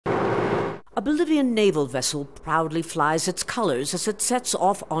A Bolivian naval vessel proudly flies its colors as it sets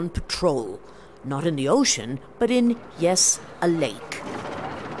off on patrol. Not in the ocean, but in, yes, a lake.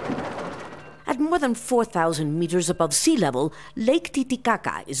 At more than 4,000 meters above sea level, Lake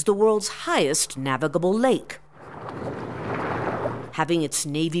Titicaca is the world's highest navigable lake. Having its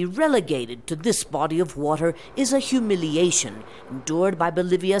navy relegated to this body of water is a humiliation endured by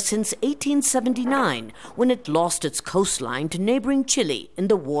Bolivia since 1879, when it lost its coastline to neighboring Chile in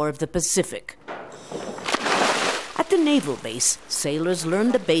the War of the Pacific. At the naval base, sailors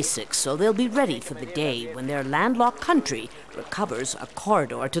learn the basics so they'll be ready for the day when their landlocked country recovers a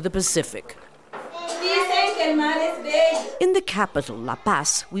corridor to the Pacific. In the capital, La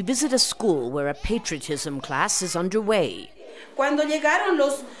Paz, we visit a school where a patriotism class is underway. When the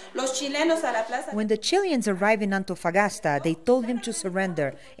Chileans arrived in Antofagasta, they told him to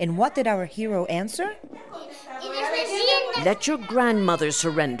surrender. And what did our hero answer? "Let your grandmother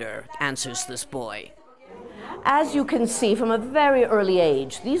surrender," answers this boy. As you can see, from a very early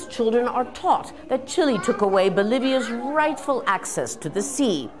age, these children are taught that Chile took away Bolivia's rightful access to the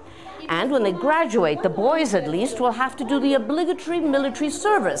sea. And when they graduate, the boys at least will have to do the obligatory military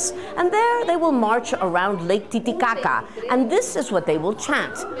service. And there they will march around Lake Titicaca. And this is what they will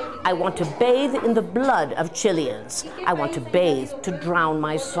chant: "I want to bathe in the blood of Chileans. I want to bathe to drown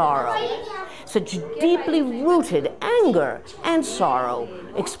my sorrow." Such deeply rooted anger and sorrow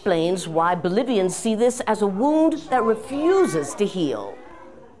explains why Bolivians see this as a wound that refuses to heal.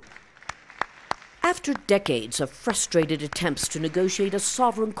 After decades of frustrated attempts to negotiate a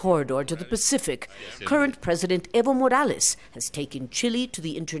sovereign corridor to the Pacific, current President Evo Morales has taken Chile to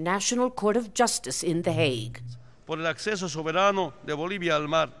the International Court of Justice in The Hague.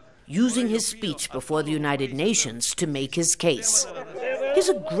 Using his speech before the United Nations to make his case. His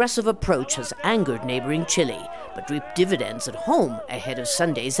aggressive approach has angered neighboring Chile, but reaped dividends at home ahead of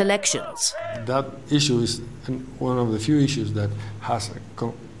Sunday's elections. That issue is one of the few issues that has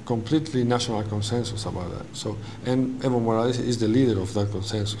a completely national consensus about that. And Evo Morales is the leader of that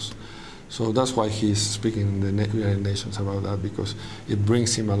consensus. So that's why he's speaking in the United Nations about that, because it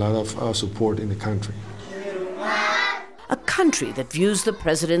brings him a lot of support in the country. A country that views the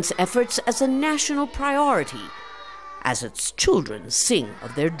president's efforts as a national priority, as its children sing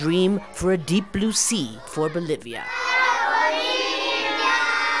of their dream for a deep blue sea for Bolivia.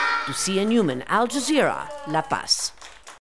 Lucia, Newman, Jazeera, La Paz.